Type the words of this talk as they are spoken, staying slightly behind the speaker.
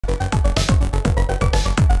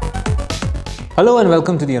Hello and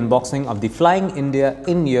welcome to the unboxing of the Flying India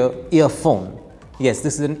in-ear earphone. Yes,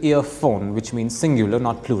 this is an earphone, which means singular,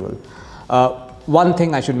 not plural. One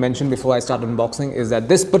thing I should mention before I start unboxing is that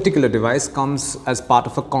this particular device comes as part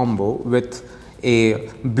of a combo with a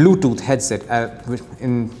Bluetooth headset.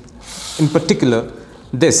 In particular,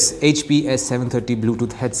 this HP S730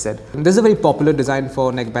 Bluetooth headset. And this is a very popular design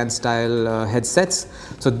for neckband style headsets.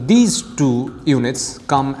 So these two units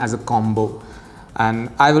come as a combo. And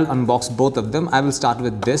I will unbox both of them. I will start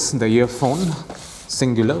with this, the earphone,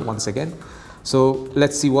 singular once again. So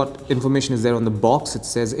let's see what information is there on the box. It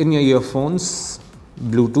says in-ear earphones,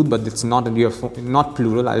 Bluetooth, but it's not an earphone, not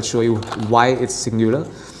plural. I'll show you why it's singular.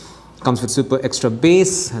 Comes with super extra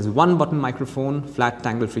bass, has one button microphone, flat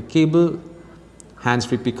tangle-free cable,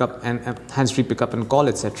 hands-free pickup and call,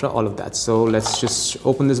 etc. All of that. So let's just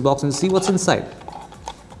open this box and see what's inside.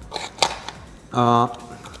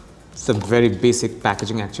 It's a very basic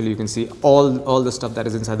packaging. Actually, you can see all the stuff that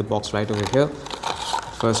is inside the box right over here.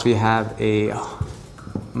 First, we have a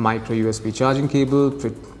micro USB charging cable,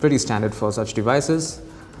 pretty standard for such devices.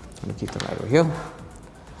 I'm going to keep them right over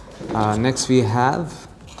here. Next, we have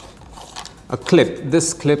a clip.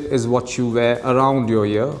 This clip is what you wear around your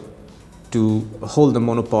ear to hold the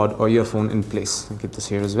monopod or earphone in place. I'll keep this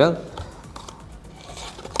here as well.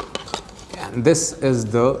 And this is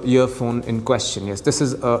the earphone in question. Yes, this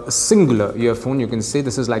is a singular earphone. You can say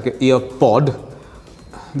this is like an ear pod.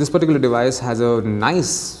 This particular device has a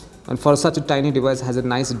nice, and for such a tiny device, has a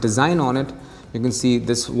nice design on it. You can see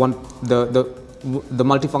this one, the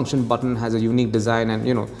multifunction button has a unique design, and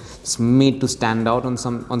it's made to stand out on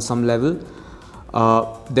some level.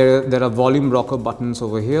 There are volume rocker buttons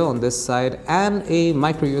over here on this side, and a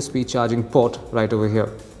micro USB charging port right over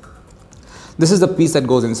here. This is the piece that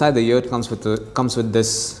goes inside the ear. It comes with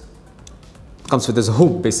this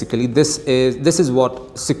hook basically. This is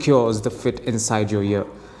what secures the fit inside your ear.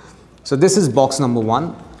 So this is box number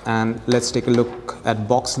 1, and let's take a look at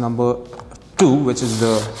box number 2, which is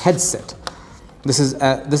the headset. This is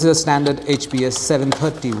a standard HP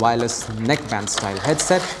S730 wireless neckband style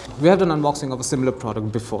headset. We have done unboxing of a similar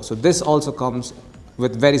product before. So this also comes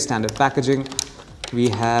with very standard packaging. We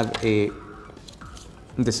have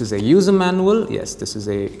this is a user manual. Yes, this is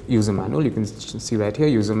a user manual. You can see right here,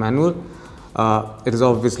 user manual. It is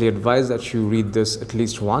obviously advised that you read this at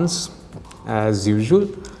least once, as usual.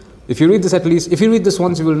 If you read this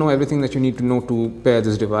once, you will know everything that you need to know to pair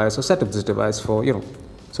this device or set up this device for,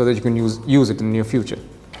 so that you can use it in the near future.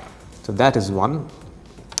 So that is one.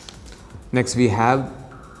 Next, we have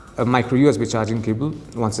a micro USB charging cable.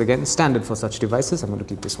 Once again, standard for such devices. I'm going to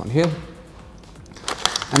keep this one here.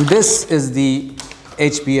 And this is the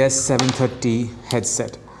HP S730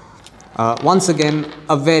 headset. Once again,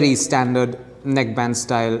 a very standard neckband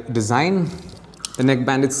style design. The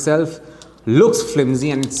neckband itself looks flimsy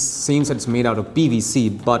and it seems that it's made out of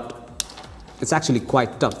PVC, but it's actually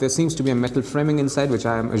quite tough. There seems to be a metal framing inside, which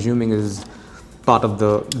I am assuming is part of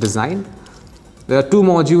the design. There are 2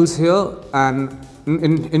 modules here, and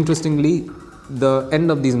interestingly, the end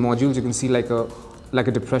of these modules, you can see like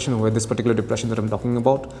a depression over this particular depression that I'm talking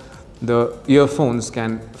about. The earphones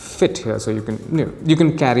can fit here, so you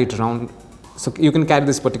can carry it around. So you can carry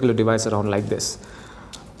this particular device around like this.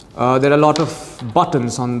 There are a lot of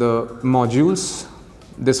buttons on the modules.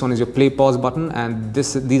 This one is your play pause button, and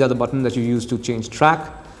these are the buttons that you use to change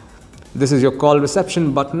track. This is your call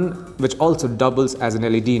reception button, which also doubles as an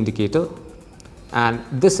LED indicator. And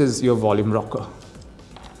this is your volume rocker.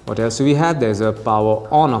 What else do we have? There's a power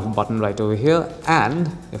on off button right over here, and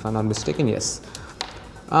if I'm not mistaken, yes,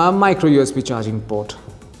 a micro USB charging port.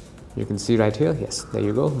 You can see right here, yes, there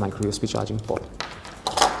you go, micro USB charging port.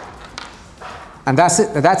 And that's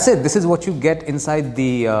it. This is what you get inside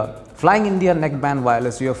the Flying India neckband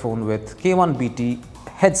wireless earphone with K1BT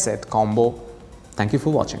headset combo. Thank you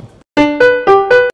for watching.